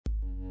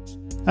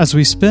As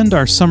we spend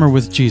our summer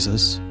with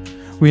Jesus,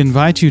 we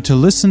invite you to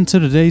listen to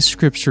today's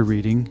scripture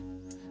reading,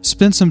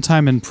 spend some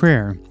time in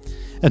prayer,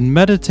 and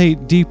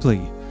meditate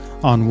deeply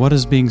on what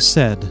is being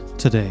said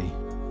today.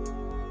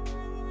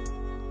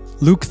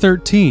 Luke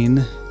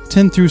 13,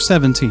 10 through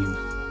 17.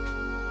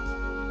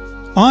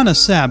 On a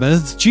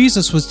Sabbath,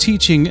 Jesus was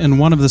teaching in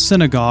one of the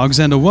synagogues,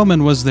 and a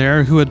woman was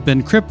there who had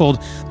been crippled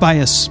by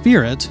a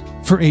spirit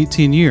for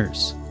 18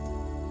 years.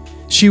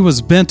 She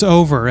was bent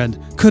over and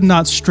could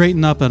not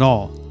straighten up at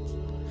all.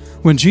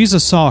 When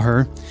Jesus saw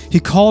her, he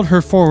called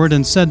her forward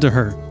and said to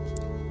her,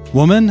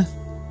 "Woman,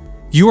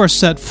 you are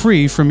set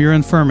free from your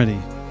infirmity."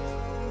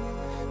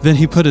 Then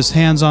he put his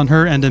hands on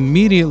her, and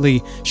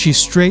immediately she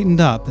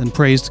straightened up and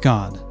praised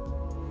God.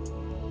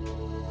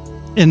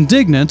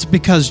 Indignant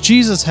because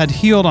Jesus had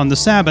healed on the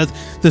Sabbath,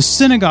 the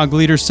synagogue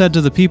leader said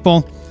to the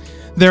people,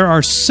 "There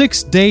are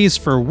 6 days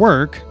for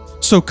work,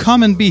 so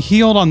come and be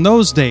healed on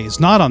those days,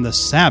 not on the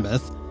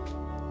Sabbath."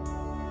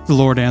 The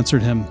Lord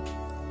answered him,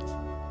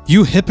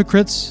 "You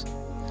hypocrites!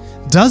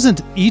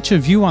 Doesn't each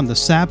of you on the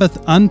Sabbath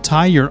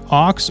untie your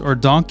ox or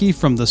donkey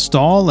from the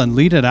stall and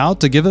lead it out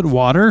to give it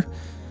water?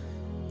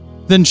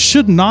 Then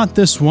should not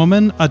this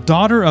woman, a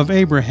daughter of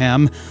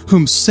Abraham,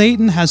 whom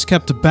Satan has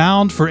kept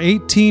bound for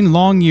 18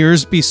 long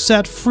years, be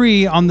set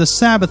free on the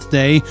Sabbath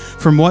day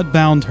from what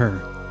bound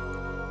her?"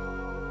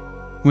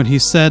 When he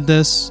said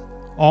this,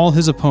 all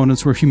his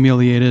opponents were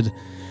humiliated,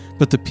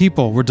 but the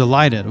people were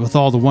delighted with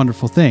all the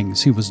wonderful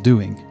things he was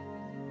doing.